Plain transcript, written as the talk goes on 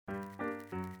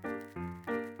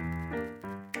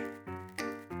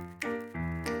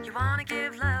You wanna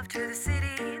give love to the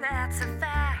city, that's a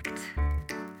fact.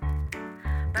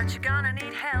 But you're gonna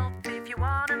need help if you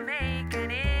wanna make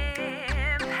an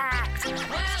impact.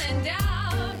 Well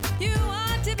endowed, you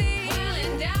want to be well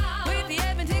endowed with the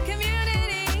Edmonton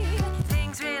community.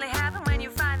 Things really happen when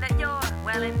you find that you're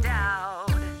well endowed.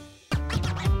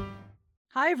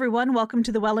 Hi everyone, welcome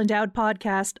to the Well Endowed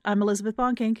podcast. I'm Elizabeth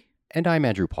Bonkink. And I'm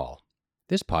Andrew Paul.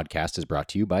 This podcast is brought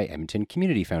to you by Edmonton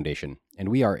Community Foundation, and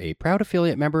we are a proud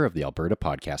affiliate member of the Alberta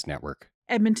Podcast Network.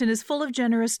 Edmonton is full of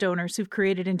generous donors who've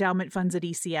created endowment funds at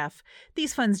ECF.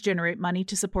 These funds generate money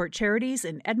to support charities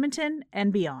in Edmonton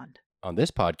and beyond. On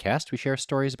this podcast, we share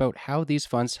stories about how these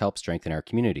funds help strengthen our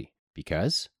community,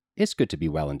 because it's good to be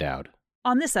well endowed.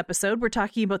 On this episode, we're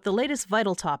talking about the latest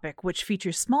Vital Topic, which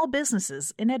features small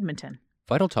businesses in Edmonton.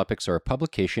 Vital Topics are a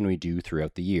publication we do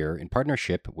throughout the year in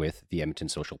partnership with the Edmonton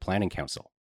Social Planning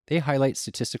Council. They highlight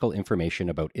statistical information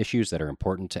about issues that are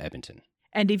important to Edmonton.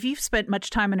 And if you've spent much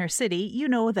time in our city, you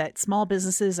know that small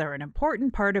businesses are an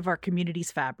important part of our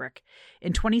community's fabric.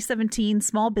 In 2017,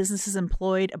 small businesses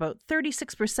employed about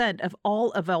 36% of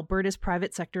all of Alberta's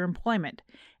private sector employment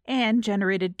and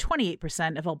generated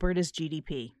 28% of Alberta's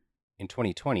GDP. In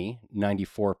 2020,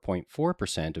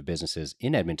 94.4% of businesses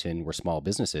in Edmonton were small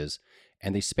businesses,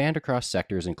 and they spanned across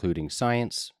sectors including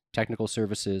science, technical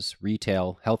services,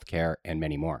 retail, healthcare, and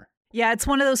many more. Yeah, it's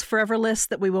one of those forever lists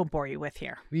that we won't bore you with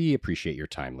here. We appreciate your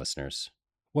time, listeners.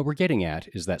 What we're getting at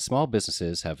is that small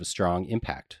businesses have a strong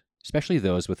impact, especially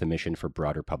those with a mission for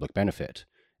broader public benefit,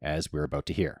 as we're about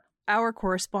to hear. Our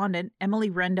correspondent,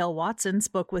 Emily Rendell-Watson,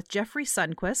 spoke with Jeffrey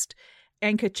Sundquist,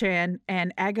 Anka Chan,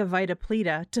 and Agavita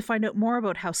Plita to find out more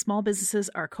about how small businesses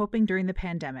are coping during the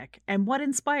pandemic and what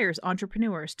inspires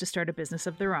entrepreneurs to start a business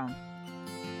of their own.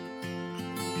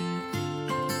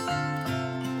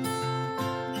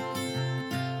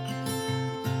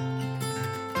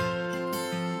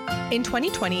 In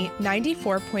 2020,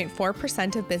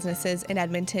 94.4% of businesses in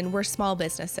Edmonton were small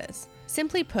businesses.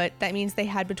 Simply put, that means they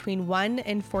had between 1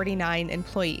 and 49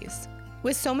 employees.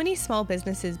 With so many small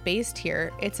businesses based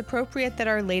here, it's appropriate that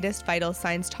our latest Vital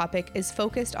Signs topic is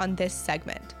focused on this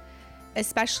segment,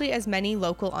 especially as many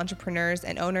local entrepreneurs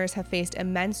and owners have faced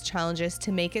immense challenges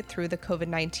to make it through the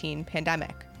COVID-19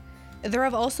 pandemic. There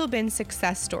have also been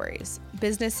success stories,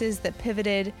 businesses that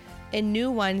pivoted, and new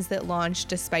ones that launched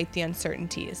despite the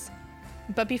uncertainties.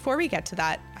 But before we get to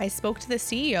that, I spoke to the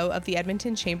CEO of the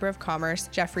Edmonton Chamber of Commerce,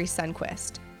 Jeffrey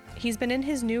Sundquist. He's been in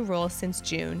his new role since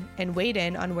June and weighed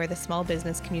in on where the small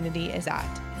business community is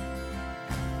at.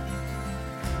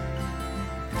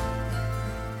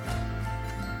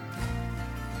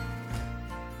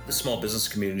 The small business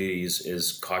community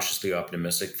is cautiously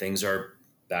optimistic. Things are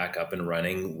back up and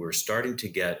running. We're starting to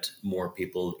get more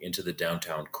people into the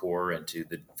downtown core and to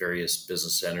the various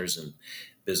business centers and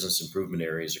business improvement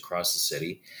areas across the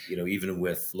city. You know, even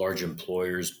with large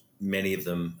employers, many of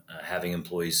them having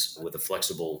employees with a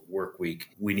flexible work week,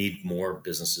 we need more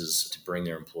businesses to bring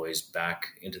their employees back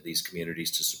into these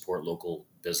communities to support local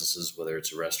businesses, whether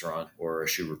it's a restaurant or a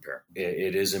shoe repair.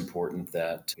 It is important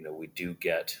that, we do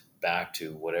get back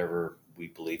to whatever we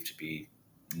believe to be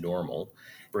normal,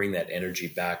 bring that energy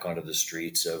back onto the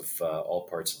streets of all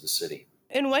parts of the city.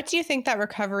 And what do you think that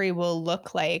recovery will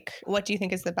look like? What do you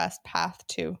think is the best path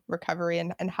to recovery,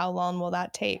 and how long will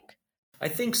that take? I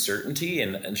think certainty,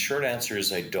 and short answer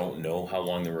is I don't know how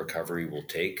long the recovery will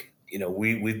take.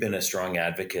 We've been a strong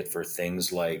advocate for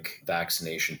things like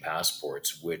vaccination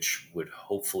passports, which would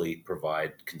hopefully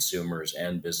provide consumers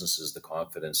and businesses the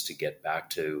confidence to get back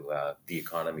to the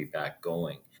economy back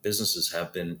going. Businesses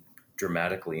have been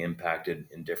dramatically impacted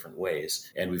in different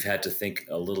ways, and we've had to think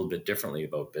a little bit differently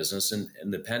about business. And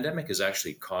the pandemic has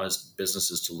actually caused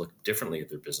businesses to look differently at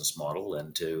their business model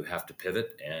and to have to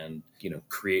pivot and,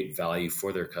 create value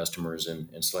for their customers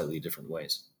in slightly different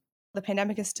ways. The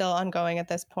pandemic is still ongoing at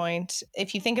this point.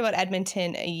 If you think about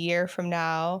Edmonton a year from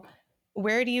now,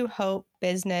 where do you hope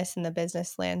business and the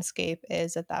business landscape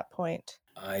is at that point?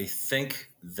 I think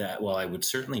that, I would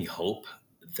certainly hope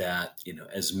that,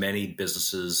 as many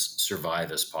businesses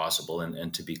survive as possible.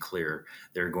 And to be clear,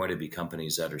 there are going to be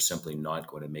companies that are simply not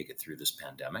going to make it through this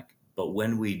pandemic. But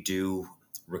when we do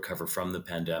recover from the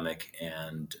pandemic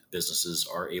and businesses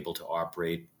are able to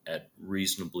operate at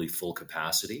reasonably full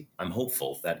capacity, I'm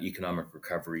hopeful that economic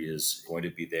recovery is going to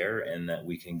be there and that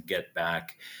we can get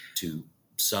back to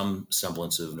some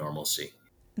semblance of normalcy.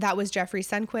 That was Jeffrey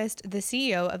Sundquist, the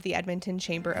CEO of the Edmonton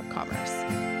Chamber of Commerce.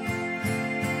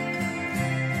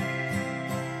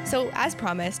 So, as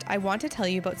promised, I want to tell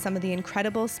you about some of the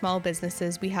incredible small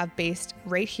businesses we have based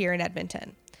right here in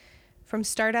Edmonton. From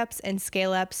startups and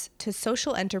scale-ups to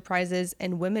social enterprises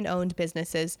and women-owned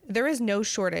businesses, there is no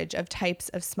shortage of types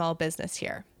of small business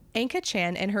here. Anka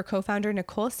Chan and her co-founder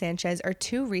Nicole Sanchez are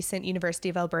two recent University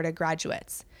of Alberta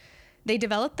graduates. They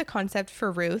developed the concept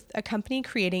for Ruth, a company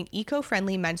creating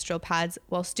eco-friendly menstrual pads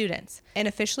while students, and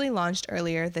officially launched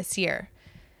earlier this year.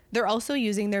 They're also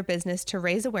using their business to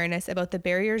raise awareness about the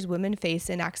barriers women face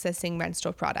in accessing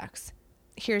menstrual products.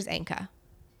 Here's Anka.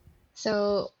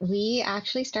 So we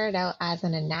actually started out as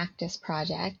an Enactus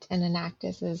project, and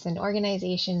Enactus is an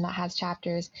organization that has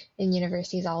chapters in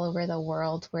universities all over the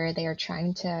world where they are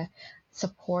trying to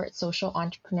support social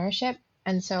entrepreneurship.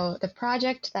 And so the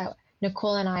project that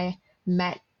Nicole and I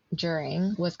met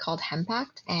during was called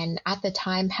Hempact. And at the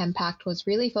time, Hempact was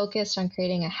really focused on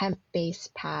creating a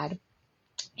hemp-based pad.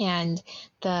 And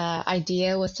the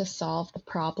idea was to solve the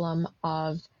problem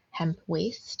of hemp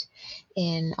waste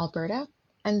in Alberta.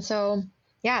 And so,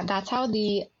 yeah, that's how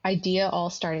the idea all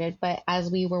started. But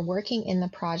as we were working in the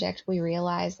project, we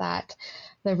realized that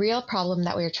the real problem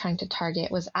that we were trying to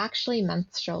target was actually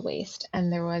menstrual waste.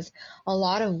 And there was a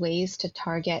lot of ways to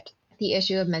target the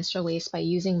issue of menstrual waste by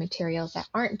using materials that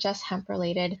aren't just hemp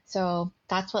related. So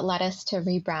that's what led us to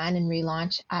rebrand and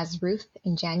relaunch as Ruth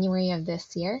in January of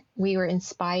this year. We were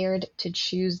inspired to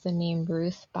choose the name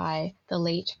Ruth by the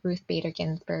late Ruth Bader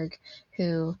Ginsburg,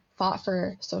 who fought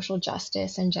for social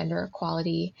justice and gender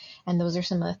equality. And those are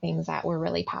some of the things that we're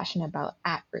really passionate about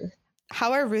at Ruth.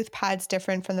 How are Ruth pads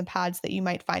different from the pads that you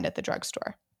might find at the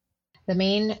drugstore? The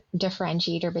main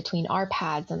differentiator between our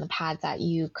pads and the pads that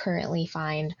you currently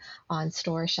find on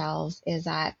store shelves is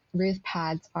that Ruth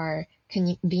pads are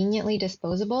conveniently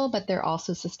disposable, but they're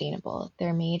also sustainable.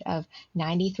 They're made of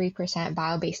 93%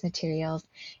 bio-based materials.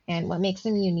 And what makes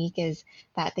them unique is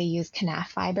that they use knaf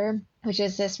fiber, which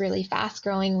is this really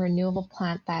fast-growing renewable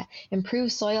plant that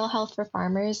improves soil health for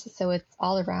farmers. So it's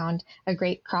all around a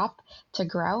great crop to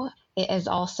grow. It is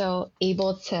also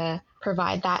able to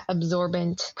provide that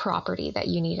absorbent property that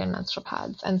you need in menstrual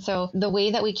pads. And so the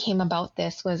way that we came about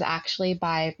this was actually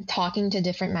by talking to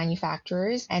different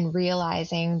manufacturers and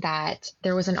realizing that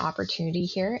there was an opportunity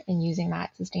here in using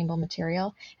that sustainable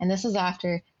material. And this was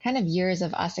after kind of years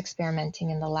of us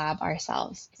experimenting in the lab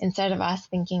ourselves. Instead of us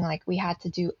thinking like we had to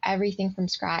do everything from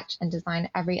scratch and design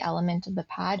every element of the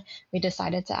pad, we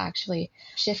decided to actually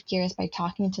shift gears by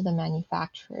talking to the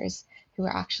manufacturers who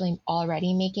are actually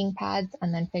already making pads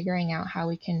and then figuring out how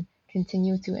we can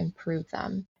continue to improve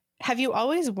them. Have you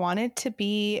always wanted to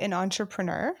be an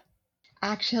entrepreneur?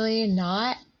 Actually,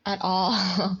 not at all.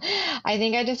 I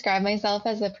think I describe myself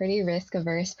as a pretty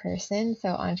risk-averse person. So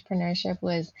entrepreneurship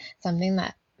was something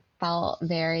that felt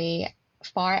very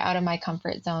far out of my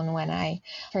comfort zone when I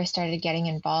first started getting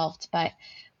involved. But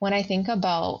when I think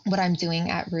about what I'm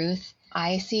doing at Ruth,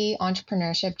 I see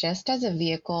entrepreneurship just as a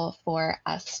vehicle for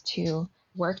us to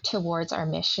work towards our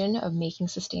mission of making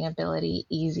sustainability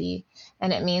easy.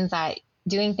 And it means that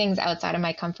doing things outside of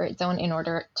my comfort zone in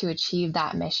order to achieve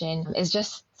that mission is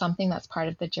just something that's part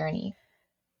of the journey.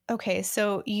 Okay,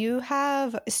 so you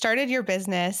have started your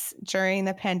business during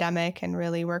the pandemic and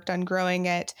really worked on growing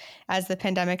it as the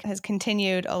pandemic has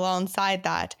continued alongside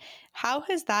that. How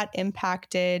has that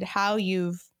impacted how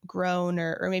you've grown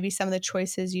or maybe some of the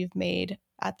choices you've made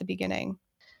at the beginning?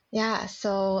 Yeah,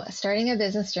 so starting a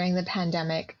business during the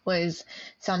pandemic was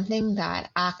something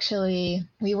that actually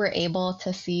we were able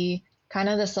to see kind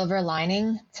of the silver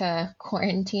lining to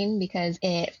quarantine because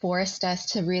it forced us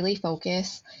to really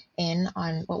focus in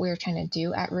on what we were trying to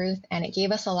do at Ruth, and it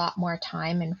gave us a lot more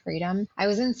time and freedom. I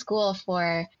was in school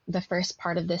for the first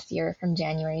part of this year from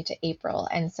January to April,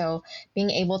 and so being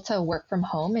able to work from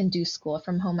home and do school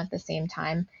from home at the same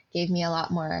time gave me a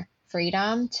lot more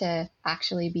freedom to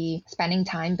actually be spending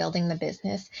time building the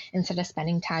business instead of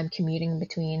spending time commuting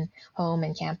between home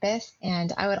and campus.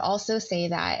 And I would also say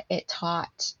that it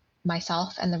taught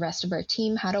myself and the rest of our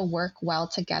team how to work well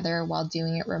together while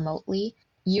doing it remotely.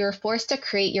 You're forced to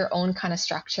create your own kind of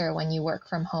structure when you work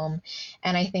from home.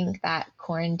 And I think that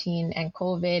quarantine and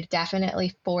COVID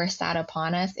definitely forced that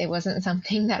upon us. It wasn't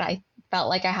something that I felt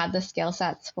like I had the skill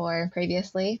sets for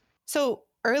previously. So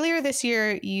earlier this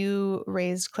year, you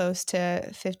raised close to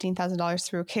 $15,000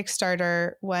 through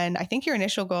Kickstarter when I think your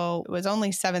initial goal was only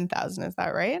 $7,000. Is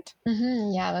that right?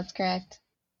 Mm-hmm. Yeah, that's correct.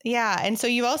 Yeah. And so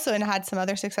you also had some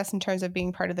other success in terms of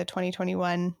being part of the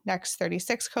 2021 Next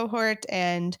 36 cohort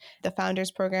and the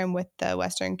Founders Program with the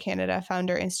Western Canada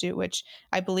Founder Institute, which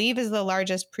I believe is the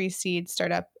largest pre-seed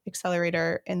startup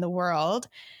accelerator in the world.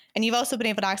 And you've also been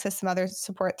able to access some other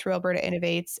support through Alberta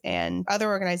Innovates and other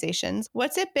organizations.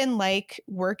 What's it been like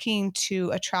working to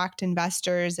attract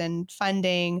investors and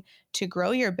funding to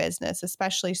grow your business,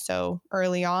 especially so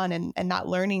early on and that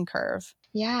learning curve?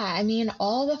 Yeah, I mean,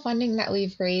 all the funding that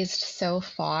we've raised so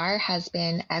far has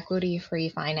been equity-free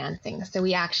financing. So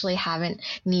we actually haven't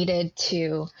needed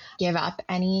to give up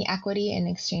any equity in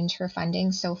exchange for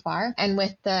funding so far. And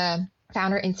with the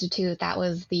Founder Institute, that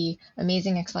was the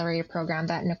amazing accelerator program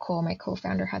that Nicole, my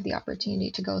co-founder, had the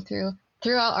opportunity to go through.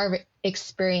 Throughout our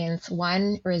experience,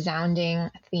 one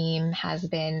resounding theme has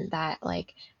been that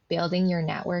building your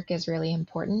network is really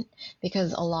important,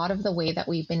 because a lot of the way that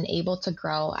we've been able to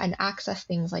grow and access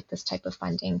things like this type of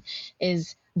funding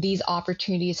is these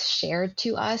opportunities shared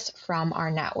to us from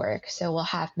our network. So we'll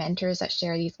have mentors that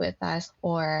share these with us,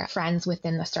 or friends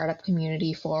within the startup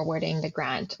community forwarding the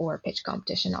grant or pitch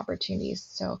competition opportunities.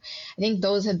 So I think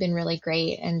those have been really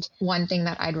great. And one thing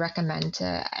that I'd recommend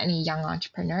to any young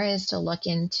entrepreneur is to look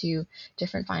into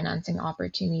different financing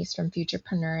opportunities from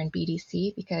Futurepreneur and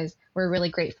BDC, because we're really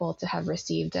grateful to have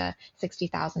received a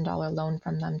 $60,000 loan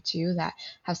from them too that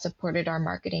have supported our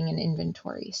marketing and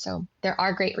inventory. So there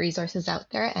are great resources out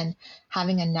there, and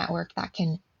having a network that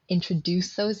can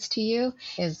introduce those to you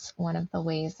is one of the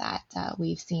ways that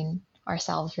we've seen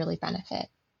ourselves really benefit.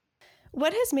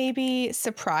 What has maybe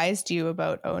surprised you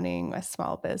about owning a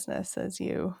small business as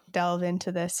you delve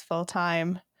into this full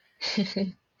time?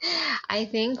 I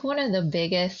think one of the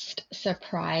biggest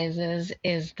surprises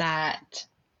is that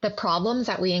the problems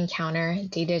that we encounter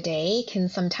day to day can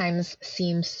sometimes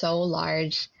seem so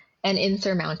large and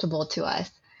insurmountable to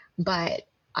us. But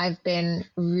I've been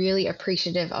really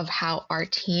appreciative of how our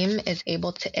team is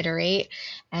able to iterate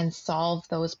and solve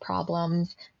those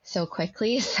problems so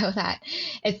quickly, so that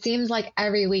it seems like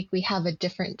every week we have a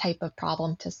different type of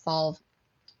problem to solve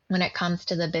when it comes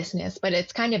to the business. But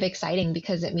it's kind of exciting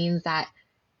because it means that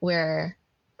we're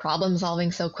problem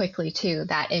solving so quickly too,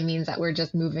 that it means that we're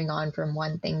just moving on from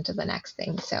one thing to the next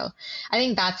thing. So I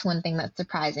think that's one thing that's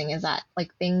surprising, is that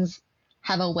things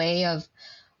have a way of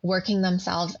working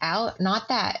themselves out. Not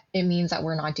that it means that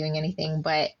we're not doing anything,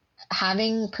 but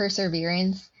having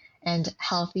perseverance and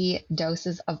healthy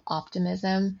doses of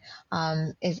optimism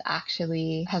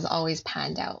has always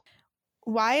panned out.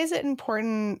 Why is it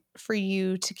important for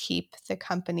you to keep the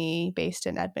company based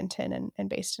in Edmonton and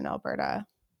based in Alberta?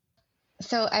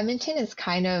 So Edmonton is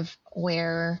kind of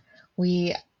where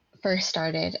we first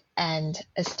started and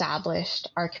established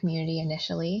our community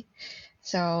initially.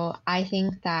 So I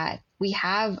think that we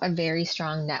have a very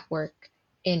strong network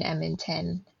in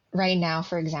Edmonton. Right now,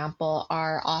 for example,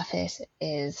 our office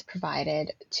is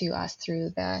provided to us through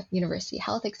the University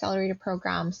Health Accelerator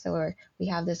program. So we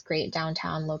have this great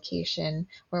downtown location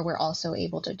where we're also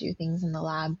able to do things in the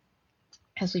lab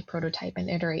as we prototype and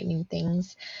iterate new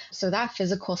things. So that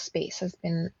physical space has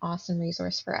been an awesome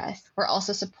resource for us. We're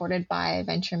also supported by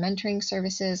venture mentoring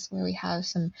services, where we have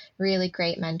some really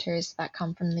great mentors that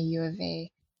come from the U of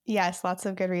A. Yes, lots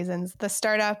of good reasons. The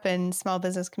startup and small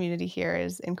business community here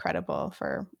is incredible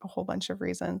for a whole bunch of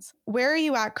reasons. Where are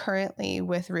you at currently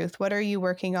with Ruth? What are you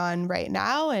working on right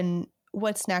now? And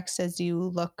what's next as you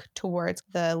look towards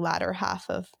the latter half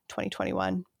of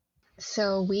 2021?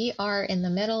 So we are in the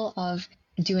middle of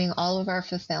doing all of our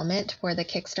fulfillment for the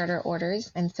Kickstarter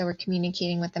orders. And so we're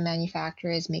communicating with the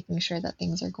manufacturers, making sure that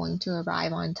things are going to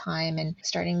arrive on time, and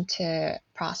starting to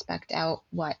prospect out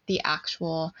what the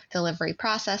actual delivery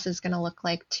process is going to look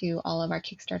like to all of our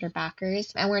Kickstarter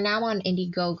backers. And we're now on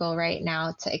Indiegogo right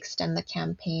now to extend the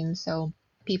campaign, so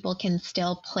people can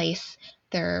still place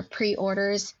their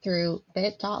pre-orders through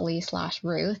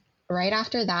bit.ly/Ruth. Right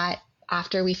after that,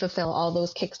 after we fulfill all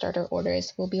those Kickstarter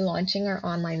orders, we'll be launching our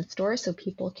online store so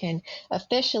people can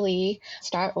officially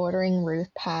start ordering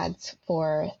Ruth pads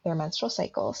for their menstrual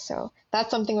cycles. So that's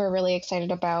something we're really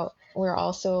excited about. We're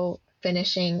also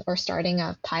finishing or starting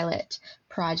a pilot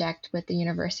project with the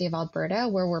University of Alberta,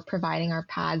 where we're providing our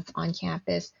pads on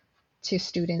campus to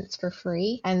students for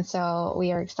free. And so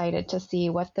we are excited to see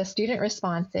what the student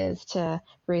response is to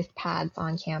Ruth pads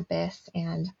on campus.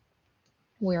 And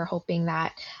we're hoping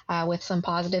that with some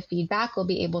positive feedback, we'll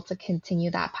be able to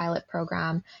continue that pilot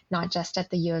program, not just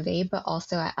at the U of A, but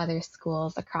also at other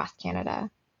schools across Canada.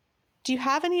 Do you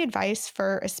have any advice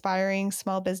for aspiring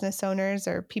small business owners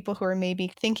or people who are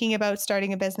maybe thinking about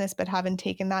starting a business but haven't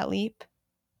taken that leap?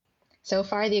 so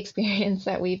far, the experience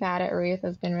that we've had at Ruth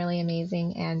has been really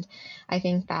amazing. And I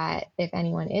think that if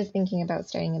anyone is thinking about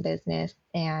starting a business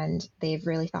and they've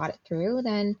really thought it through,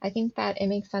 then I think that it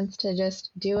makes sense to just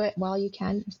do it while you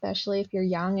can, especially if you're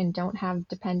young and don't have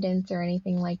dependents or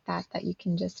anything like that, that you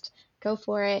can just go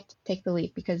for it, take the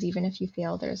leap, because even if you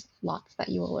fail, there's lots that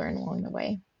you will learn along the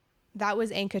way. That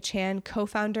was Anka Chan,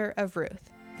 co-founder of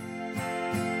Ruth.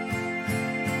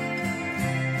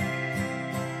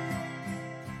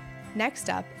 Next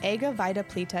up, Ega Vida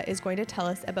Plita is going to tell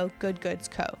us about Good Goods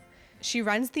Co. She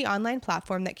runs the online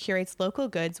platform that curates local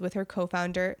goods with her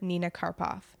co-founder, Nina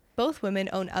Karpov. Both women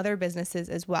own other businesses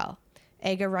as well.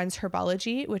 Ega runs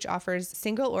Herbology, which offers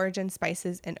single origin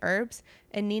spices and herbs,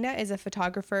 and Nina is a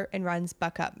photographer and runs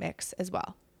Buck Up Mix as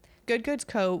well. Good Goods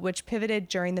Co., which pivoted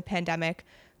during the pandemic,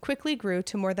 quickly grew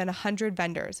to more than 100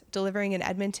 vendors, delivering in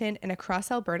Edmonton and across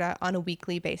Alberta on a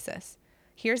weekly basis.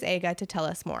 Here's Ega to tell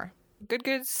us more. Good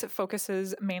Goods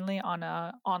focuses mainly on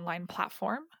an online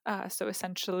platform. So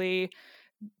essentially,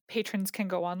 patrons can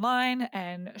go online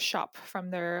and shop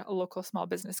from their local small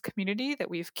business community that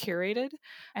we've curated.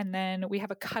 And then we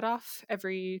have a cutoff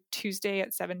every Tuesday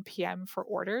at 7 p.m. for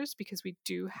orders, because we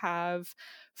do have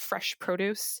fresh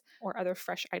produce or other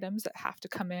fresh items that have to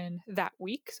come in that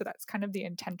week. So that's kind of the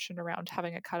intention around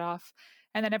having a cutoff.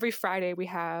 And then every Friday we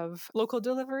have local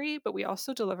delivery, but we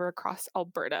also deliver across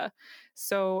Alberta.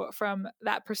 So from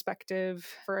that perspective,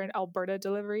 for an Alberta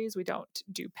deliveries, we don't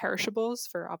do perishables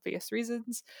for obvious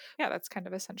reasons. Yeah, that's kind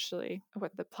of essentially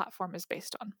what the platform is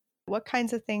based on. What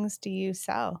kinds of things do you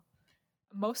sell?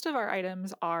 Most of our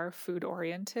items are food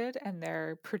oriented and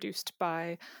they're produced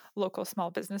by local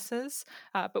small businesses,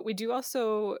 but we do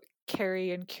also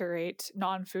carry and curate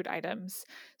non-food items.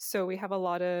 So we have a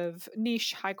lot of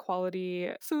niche, high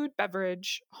quality food,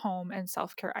 beverage, home, and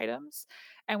self-care items.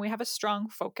 And we have a strong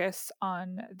focus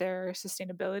on their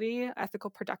sustainability, ethical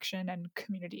production, and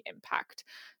community impact.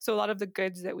 So a lot of the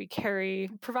goods that we carry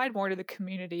provide more to the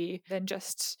community than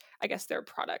just, I guess, their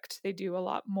product. They do a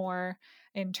lot more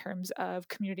in terms of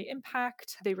community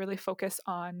impact. They really focus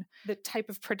on the type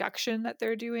of production that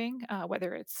they're doing,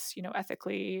 whether it's,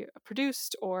 ethically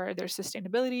produced or there's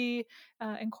sustainability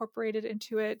incorporated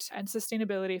into it. And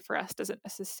sustainability for us doesn't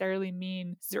necessarily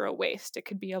mean zero waste. It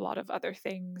could be a lot of other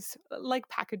things like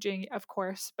packaging, of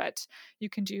course, but you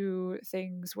can do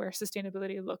things where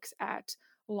sustainability looks at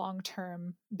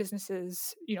long-term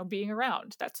businesses, being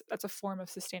around. That's a form of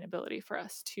sustainability for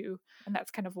us too. And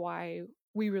that's kind of why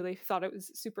we really thought it was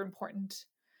super important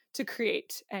to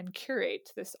create and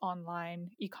curate this online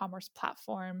e-commerce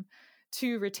platform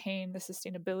to retain the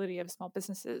sustainability of small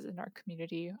businesses in our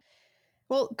community.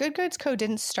 Well, Good Goods Co.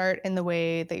 didn't start in the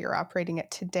way that you're operating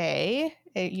it today.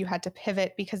 You had to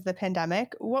pivot because of the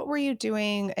pandemic. What were you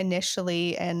doing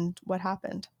initially and what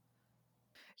happened?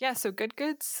 Yeah, so Good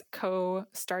Goods Co.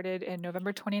 started in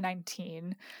November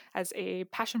 2019 as a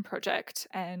passion project.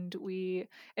 And we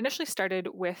initially started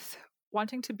with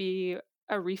wanting to be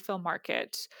a refill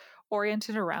market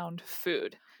oriented around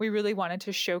food. We really wanted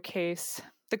to showcase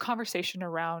the conversation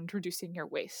around reducing your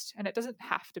waste. And it doesn't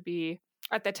have to be,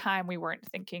 at the time, we weren't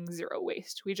thinking zero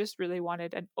waste. We just really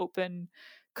wanted an open,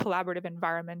 collaborative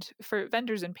environment for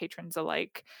vendors and patrons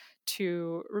alike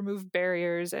to remove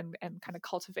barriers and kind of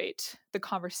cultivate the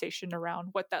conversation around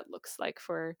what that looks like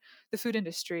for the food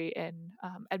industry in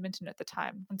Edmonton at the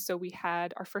time. And so we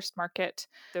had our first market,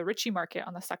 the Ritchie Market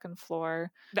on the second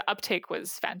floor. The uptake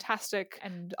was fantastic.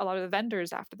 And a lot of the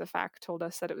vendors after the fact told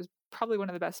us that it was probably one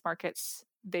of the best markets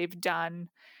they've done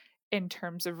in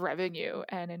terms of revenue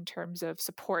and in terms of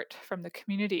support from the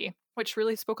community, which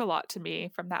really spoke a lot to me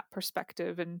from that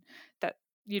perspective. And that,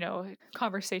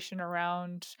 conversation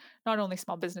around not only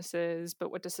small businesses,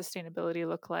 but what does sustainability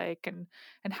look like and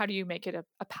how do you make it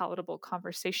a palatable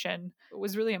conversation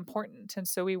was really important. And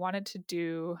so we wanted to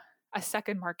do a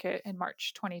second market in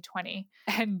March 2020.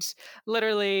 And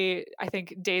literally, I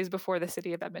think days before the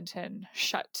city of Edmonton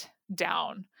shut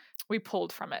down, we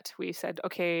pulled from it. We said,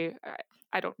 okay,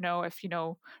 I don't know if,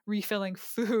 refilling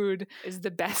food is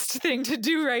the best thing to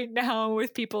do right now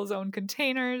with people's own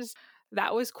containers.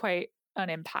 That was quite an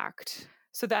impact.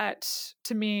 So that,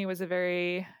 to me, was a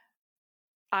very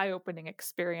eye-opening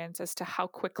experience as to how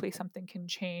quickly something can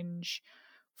change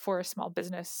for a small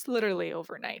business literally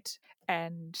overnight.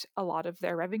 And a lot of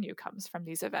their revenue comes from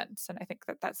these events. And I think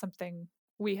that that's something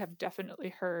we have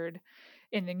definitely heard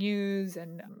in the news.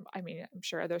 And I'm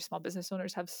sure other small business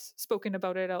owners have spoken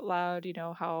about it out loud,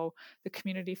 how the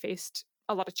community faced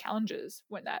a lot of challenges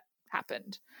when that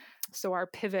happened. So our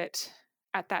pivot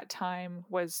at that time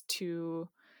was to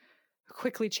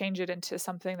quickly change it into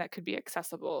something that could be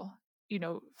accessible.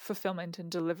 fulfillment and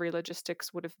delivery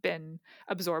logistics would have been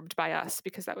absorbed by us,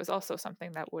 because that was also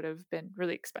something that would have been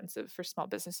really expensive for small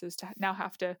businesses to now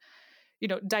have to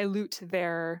dilute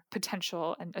their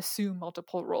potential and assume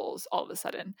multiple roles all of a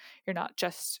sudden. You're not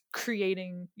just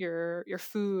creating your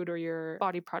food or your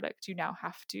body product. You now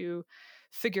have to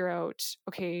figure out,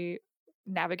 okay,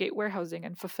 navigate warehousing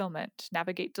and fulfillment,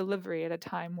 navigate delivery at a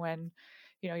time when,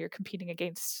 you're competing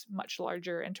against much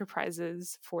larger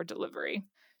enterprises for delivery.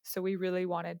 So we really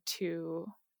wanted to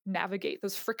navigate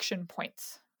those friction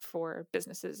points for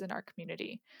businesses in our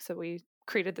community. So we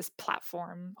created this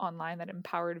platform online that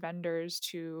empowered vendors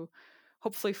to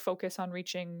hopefully focus on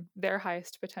reaching their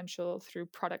highest potential through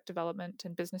product development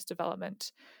and business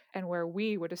development, and where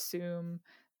we would assume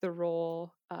the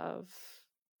role of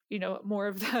more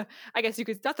of the, I guess you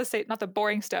could not the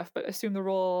boring stuff, but assume the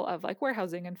role of like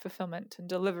warehousing and fulfillment and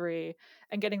delivery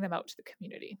and getting them out to the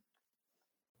community.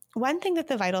 One thing that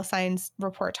the Vital Signs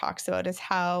report talks about is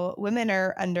how women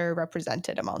are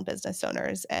underrepresented among business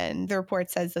owners. And the report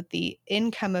says that the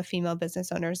income of female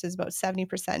business owners is about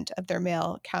 70% of their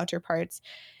male counterparts.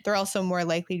 They're also more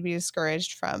likely to be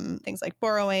discouraged from things like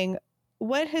borrowing.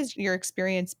 What has your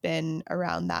experience been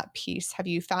around that piece? Have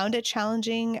you found it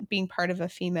challenging being part of a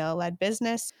female-led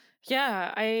business?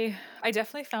 Yeah, I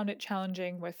definitely found it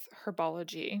challenging with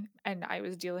herbology, and I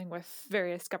was dealing with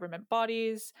various government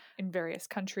bodies in various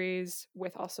countries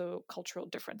with also cultural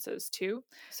differences too.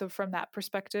 So from that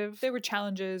perspective, there were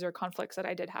challenges or conflicts that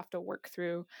I did have to work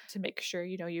through to make sure,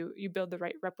 you build the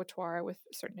right repertoire with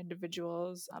certain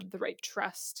individuals, the right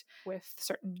trust with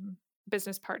certain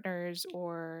business partners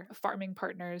or farming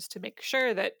partners, to make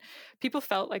sure that people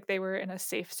felt like they were in a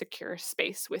safe, secure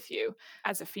space with you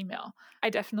as a female.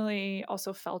 I definitely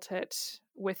also felt it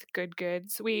with Good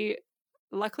Goods. We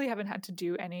luckily haven't had to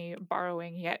do any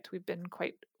borrowing yet. We've been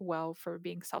quite well for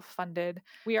being self-funded.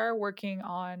 We are working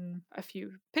on a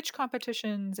few pitch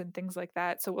competitions and things like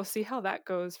that. So we'll see how that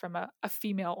goes from a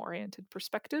female-oriented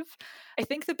perspective. I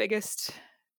think the biggest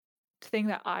thing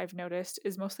that I've noticed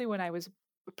is mostly when I was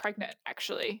pregnant,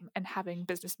 actually, and having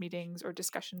business meetings or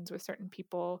discussions with certain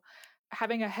people,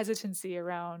 having a hesitancy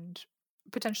around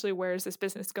potentially where is this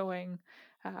business going,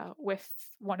 with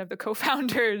one of the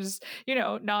co-founders,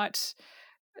 not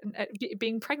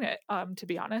being pregnant, to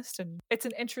be honest. And it's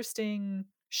an interesting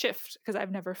shift because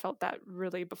I've never felt that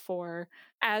really before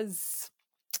as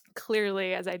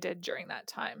clearly as I did during that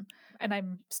time. And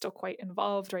I'm still quite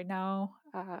involved right now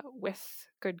with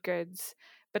Good Goods.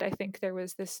 But I think there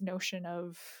was this notion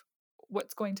of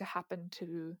what's going to happen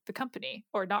to the company,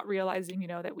 or not realizing,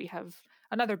 that we have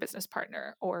another business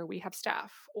partner or we have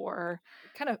staff, or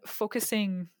kind of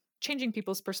changing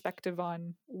people's perspective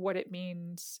on what it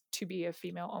means to be a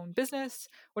female-owned business,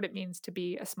 what it means to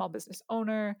be a small business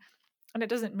owner. And it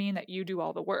doesn't mean that you do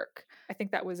all the work. I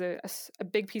think that was a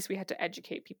big piece we had to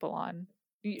educate people on.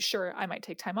 Sure, I might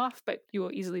take time off, but you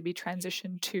will easily be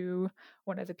transitioned to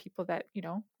one of the people that,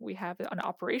 we have an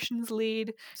operations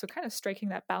lead. So kind of striking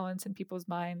that balance in people's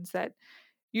minds that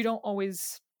you don't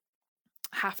always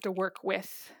have to work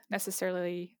with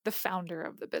necessarily the founder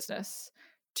of the business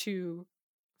to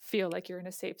feel like you're in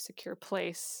a safe, secure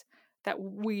place, that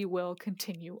we will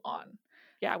continue on.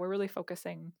 Yeah, we're really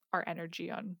focusing our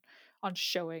energy on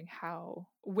showing how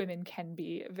women can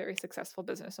be very successful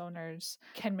business owners,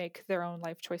 can make their own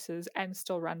life choices and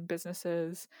still run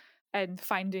businesses, and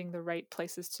finding the right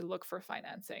places to look for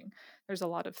financing. There's a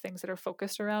lot of things that are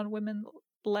focused around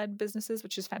women-led businesses,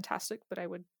 which is fantastic, but I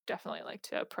would definitely like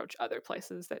to approach other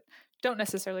places that don't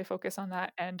necessarily focus on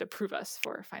that and approve us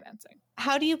for financing.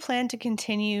 How do you plan to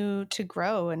continue to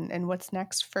grow, and what's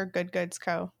next for Good Goods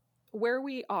Co.? Where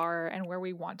we are and where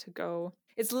we want to go,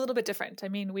 it's a little bit different. I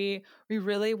mean, we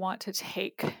really want to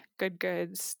take Good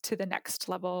Goods to the next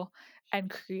level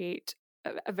and create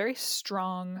a very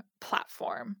strong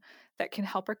platform that can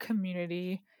help our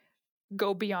community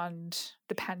go beyond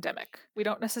the pandemic. We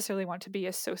don't necessarily want to be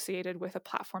associated with a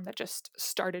platform that just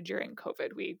started during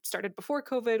COVID. We started before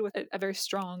COVID with a very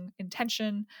strong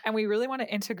intention, and we really want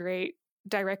to integrate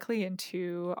directly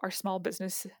into our small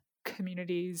business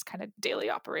community's kind of daily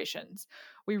operations.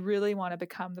 We really want to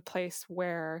become the place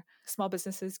where small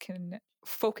businesses can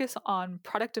focus on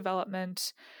product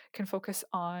development, can focus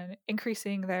on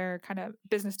increasing their kind of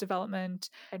business development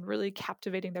and really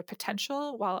captivating their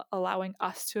potential, while allowing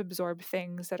us to absorb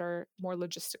things that are more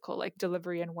logistical, like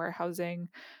delivery and warehousing,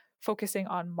 focusing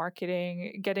on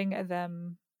marketing, getting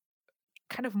them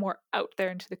kind of more out there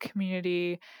into the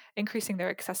community, increasing their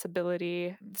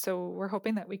accessibility. So we're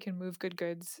hoping that we can move Good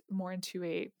Goods more into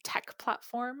a tech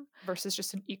platform versus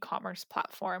just an e-commerce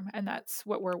platform. And that's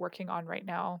what we're working on right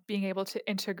now, being able to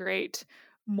integrate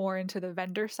more into the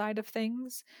vendor side of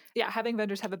things. Yeah, having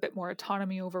vendors have a bit more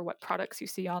autonomy over what products you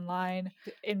see online,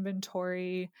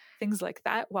 inventory, things like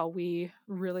that, while we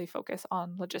really focus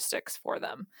on logistics for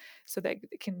them so they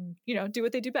can, do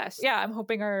what they do best. Yeah, I'm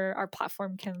hoping our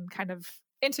platform can kind of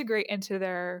integrate into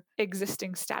their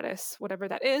existing status, whatever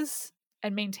that is,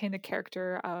 and maintain the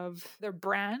character of their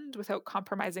brand without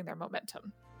compromising their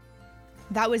momentum.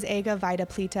 That was Ega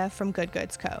Vita-Plita from Good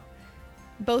Goods Co.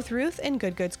 Both Ruth and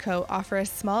Good Goods Co. offer a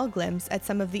small glimpse at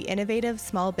some of the innovative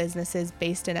small businesses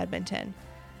based in Edmonton.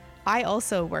 I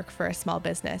also work for a small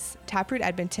business, Taproot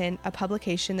Edmonton, a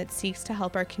publication that seeks to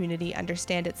help our community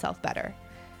understand itself better.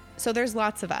 So there's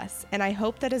lots of us, and I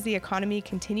hope that as the economy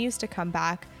continues to come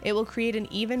back, it will create an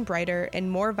even brighter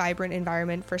and more vibrant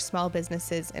environment for small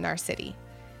businesses in our city.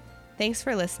 Thanks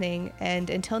for listening, and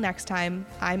until next time,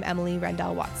 I'm Emily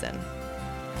Rendell-Watson.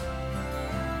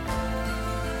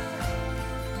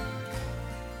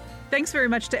 Thanks very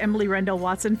much to Emily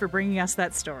Rendell-Watson for bringing us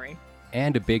that story.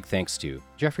 And a big thanks to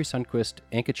Jeffrey Sundquist,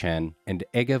 Anka Chen, and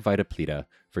Ega Vita-Plita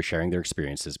for sharing their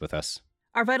experiences with us.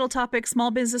 Our vital topic, small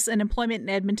business and employment in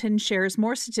Edmonton, shares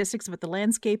more statistics about the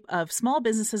landscape of small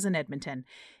businesses in Edmonton.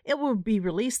 It will be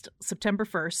released September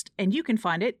 1st, and you can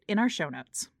find it in our show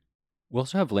notes. We'll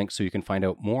also have links so you can find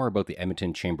out more about the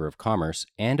Edmonton Chamber of Commerce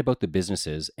and about the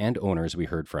businesses and owners we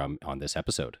heard from on this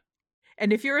episode.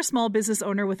 And if you're a small business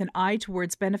owner with an eye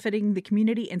towards benefiting the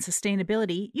community and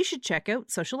sustainability, you should check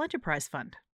out Social Enterprise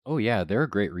Fund. Oh yeah, they're a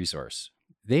great resource.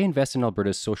 They invest in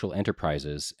Alberta's social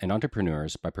enterprises and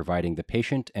entrepreneurs by providing the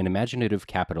patient and imaginative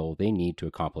capital they need to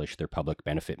accomplish their public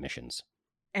benefit missions.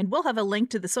 And we'll have a link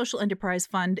to the Social Enterprise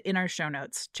Fund in our show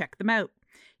notes. Check them out.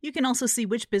 You can also see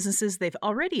which businesses they've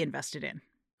already invested in.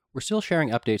 We're still sharing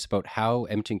updates about how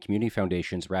Edmonton Community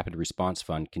Foundation's Rapid Response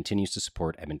Fund continues to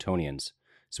support Edmontonians.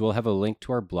 So we'll have a link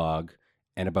to our blog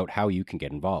and about how you can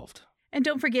get involved. And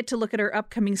don't forget to look at our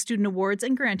upcoming student awards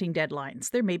and granting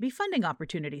deadlines. There may be funding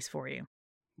opportunities for you.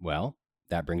 Well,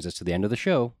 that brings us to the end of the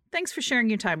show. Thanks for sharing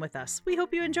your time with us. We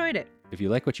hope you enjoyed it. If you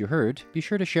like what you heard, be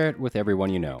sure to share it with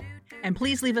everyone you know. And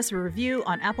please leave us a review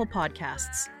on Apple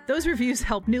Podcasts. Those reviews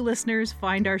help new listeners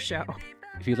find our show.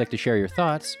 If you'd like to share your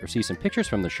thoughts or see some pictures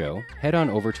from the show, head on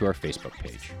over to our Facebook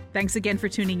page. Thanks again for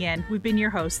tuning in. We've been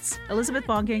your hosts, Elizabeth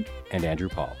Bongink And Andrew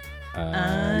Paul.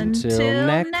 Until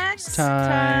next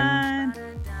time.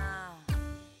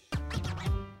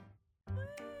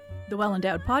 The Well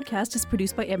Endowed Podcast is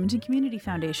produced by Edmonton Community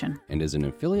Foundation and is an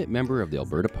affiliate member of the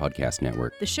Alberta Podcast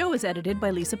Network. The show is edited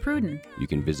by Lisa Pruden. You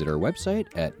can visit our website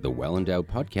at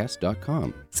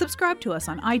thewellendowedpodcast.com. Subscribe to us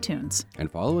on iTunes.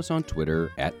 And follow us on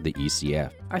Twitter at the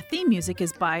ECF. Our theme music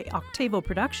is by Octavo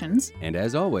Productions. And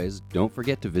as always, don't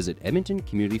forget to visit Edmonton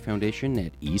Community Foundation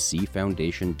at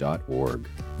ecfoundation.org.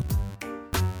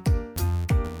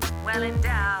 Well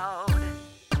endowed.